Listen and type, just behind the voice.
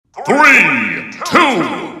3, 2,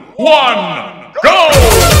 1, go!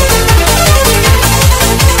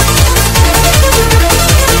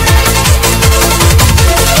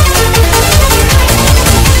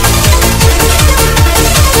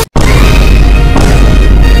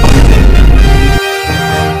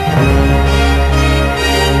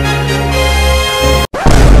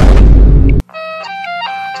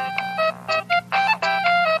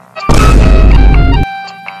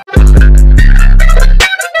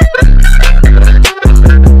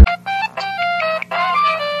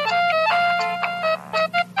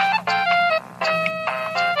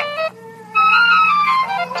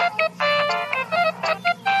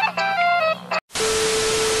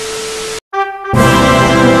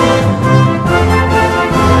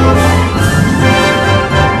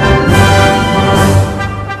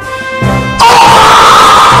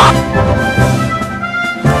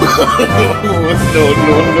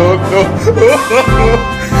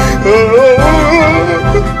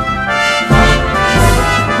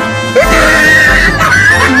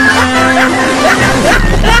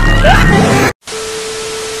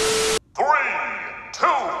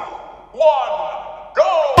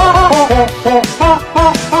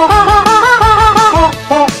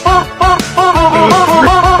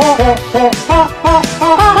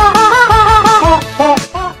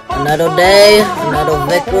 Another day, another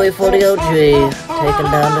victory for the OG,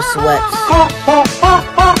 taking down the sweats.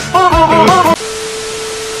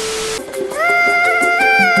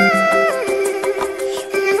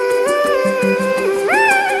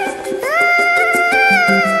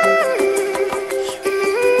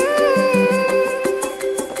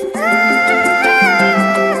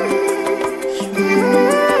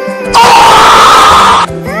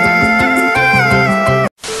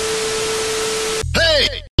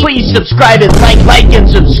 Please subscribe and like and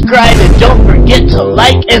subscribe, and don't forget to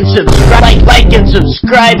like and subscribe, like and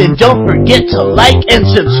subscribe, and don't forget to like and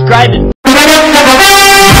subscribe. And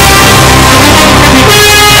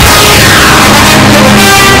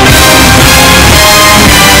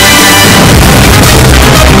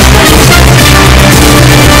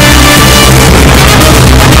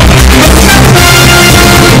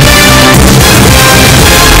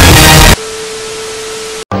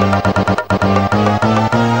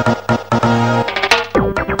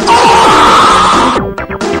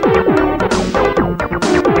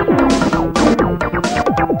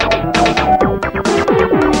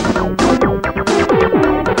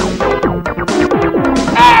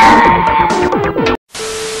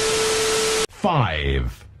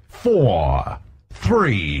Five, 4,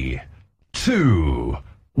 3, 2,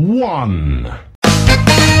 1.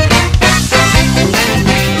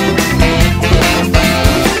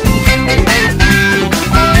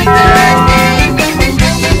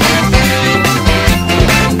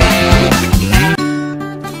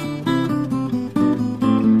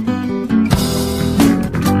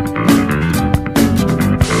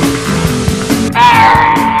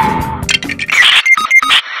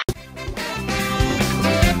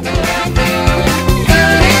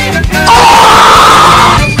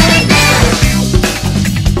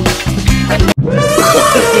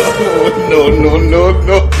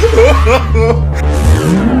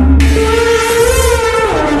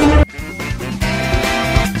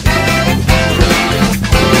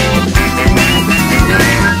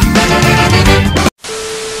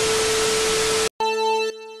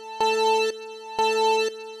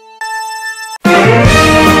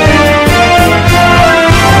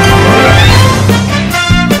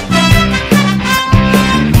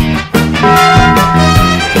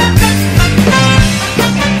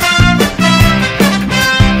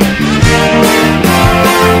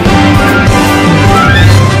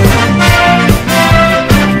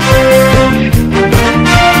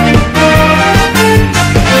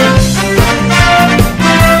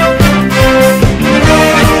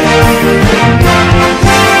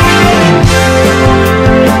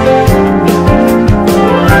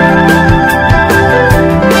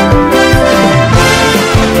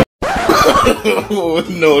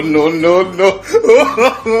 No. No.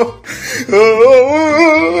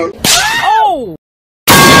 oh!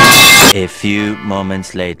 A few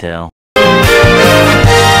moments later.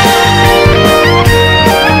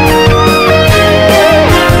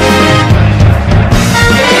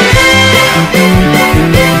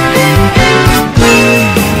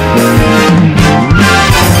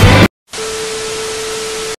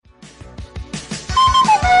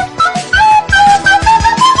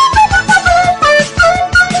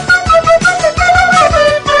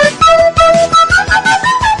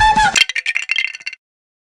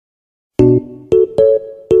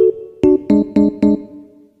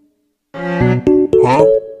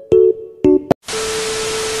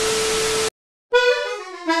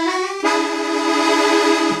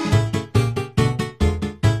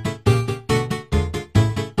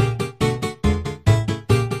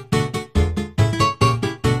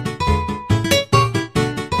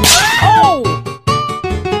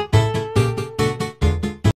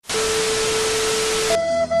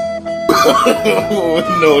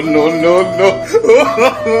 No, no, no, no.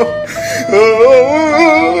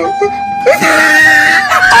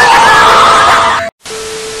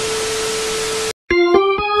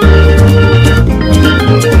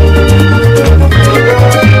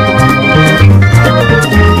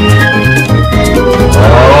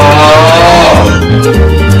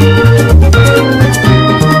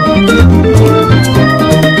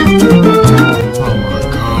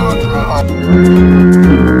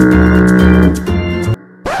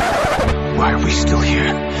 Why are we still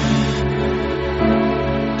here?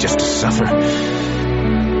 Just to suffer?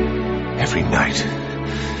 Every night,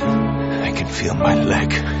 I can feel my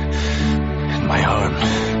leg, and my arm,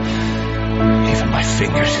 even my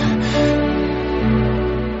fingers.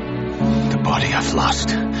 The body I've lost.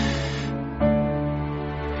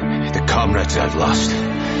 The comrades I've lost.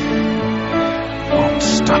 Won't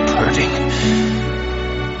stop hurting.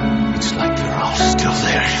 It's like they're all still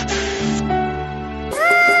there.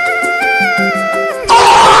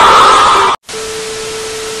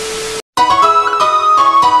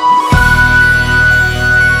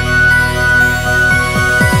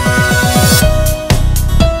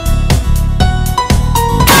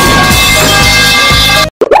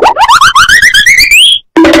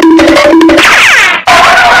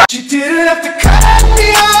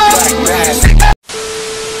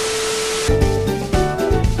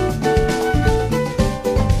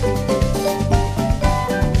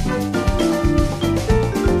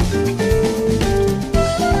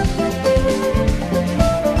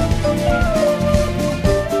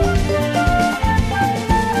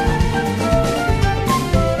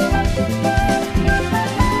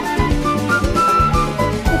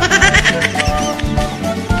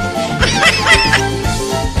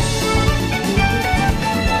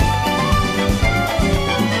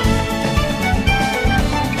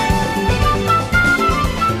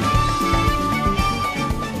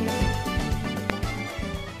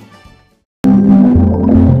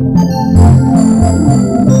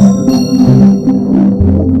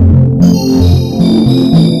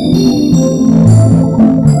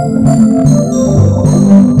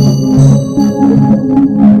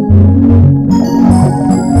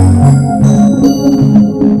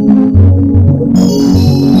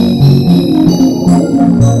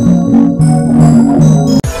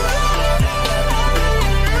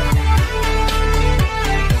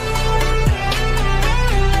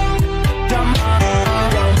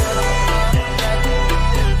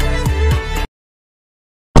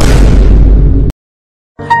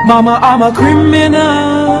 Mama, I'm a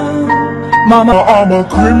criminal. Mama, I'm a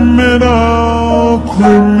criminal,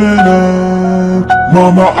 criminal.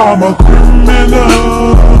 Mama, I'm a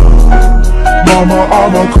criminal. Mama,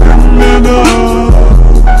 I'm a criminal.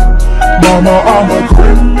 Mama, I'm a criminal.